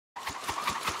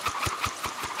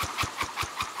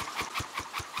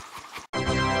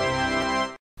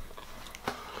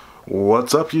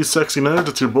What's up, you sexy nerds?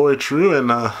 It's your boy True, and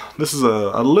this is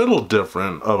a little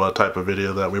different of a type of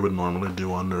video that we would normally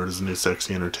do on Nerd is New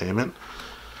Sexy Entertainment.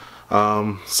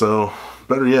 So,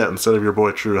 better yet, instead of your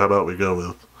boy True, how about we go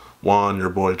with Juan, your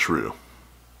boy True.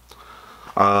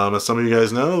 As some of you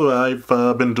guys know, I've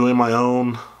been doing my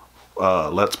own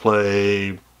Let's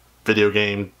Play video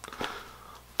game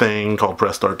thing called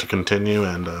Press Start to Continue,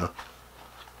 and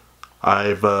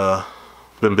I've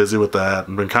been busy with that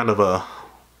and been kind of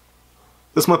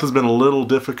this month has been a little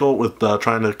difficult with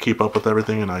trying to keep up with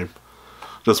everything, and I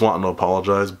just wanting to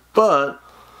apologize. But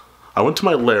I went to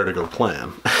my lair to go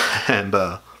plan, and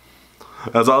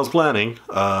as I was planning,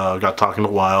 got talking to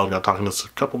Wild, got talking to a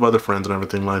couple of other friends and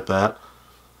everything like that,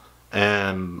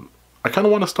 and I kind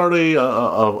of want to start a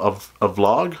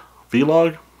vlog,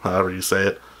 however you say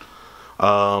it,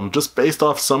 just based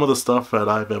off some of the stuff that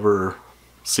I've ever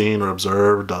seen or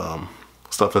observed,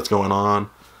 stuff that's going on.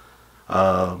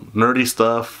 Nerdy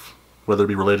stuff, whether it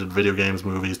be related to video games,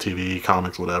 movies, TV,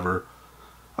 comics, whatever,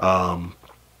 that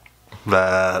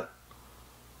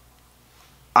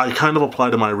I kind of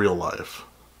apply to my real life.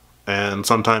 And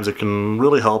sometimes it can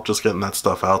really help just getting that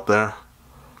stuff out there.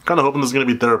 I'm kind of hoping this is going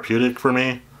to be therapeutic for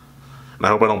me. And I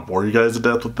hope I don't bore you guys to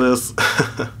death with this.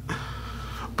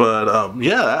 But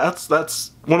yeah,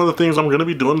 that's one of the things I'm going to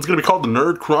be doing. It's going to be called the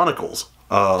Nerd Chronicles.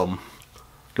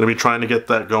 Going to be trying to get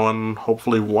that going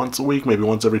hopefully once a week, maybe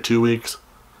once every 2 weeks,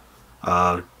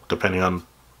 depending on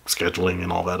scheduling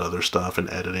and all that other stuff and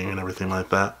editing and everything like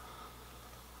that.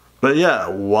 But yeah,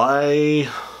 why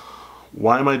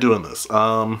am I doing this?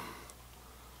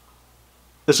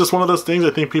 It's just one of those things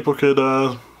I think people could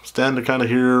stand to kind of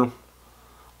hear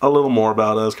a little more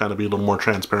about us, kind of be a little more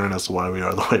transparent as to why we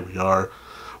are the way we are,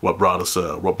 what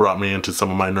brought me into some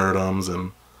of my nerdums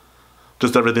and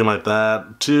just everything like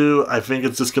that. Two, I think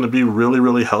it's just going to be really,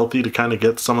 really healthy to kind of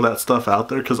get some of that stuff out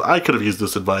there, because I could have used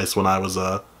this advice when I was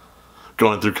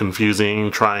going through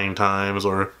confusing, trying times,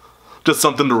 or just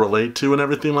something to relate to and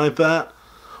everything like that.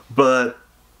 But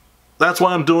that's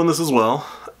why I'm doing this as well.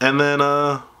 And then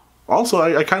also,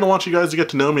 I kind of want you guys to get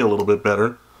to know me a little bit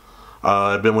better.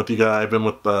 I've been with you guys, I've been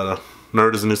with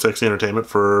Nerd is New Sexy Entertainment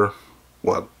for,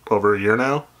 what, over a year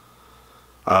now?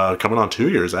 Coming on 2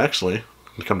 years, actually,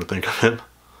 come to think of it.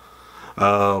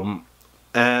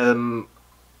 And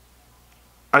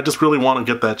I just really want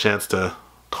to get that chance to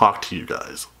talk to you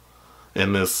guys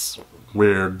in this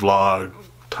weird vlog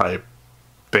type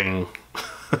thing.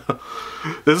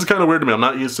 This is kind of weird to me. I'm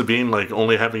not used to being like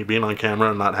only being on camera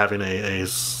and not having a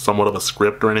somewhat of a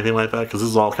script or anything like that, because this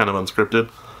is all kind of unscripted.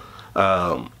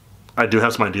 I do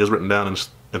have some ideas written down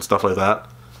and stuff like that,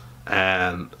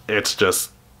 and it's just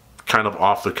kind of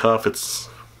off the cuff. It's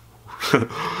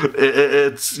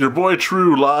it's your boy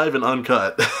True live and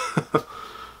uncut.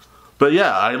 But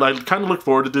yeah, I kind of look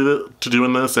forward to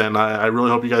doing this, and I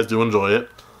really hope you guys do enjoy it.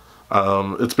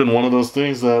 It's been one of those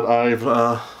things that I've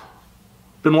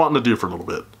been wanting to do for a little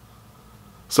bit.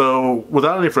 So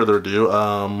without any further ado,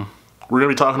 we're going to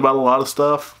be talking about a lot of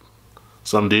stuff.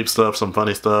 Some deep stuff, some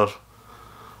funny stuff.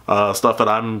 Stuff that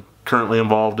I'm currently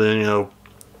involved in, you know,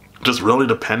 just really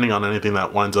depending on anything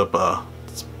that winds up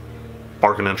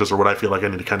sparking interest or what I feel like I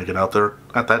need to kind of get out there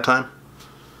at that time.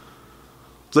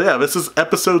 So yeah, this is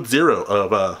episode 0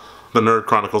 of the Nerd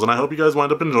Chronicles, and I hope you guys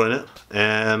wind up enjoying it,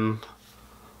 and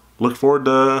look forward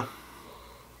to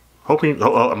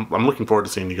I'm looking forward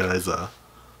to seeing you guys,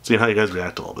 seeing how you guys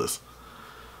react to all this.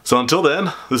 So until then,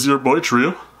 this is your boy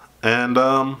True, and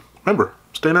remember,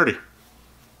 stay nerdy.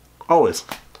 Always.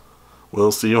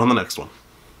 We'll see you on the next one.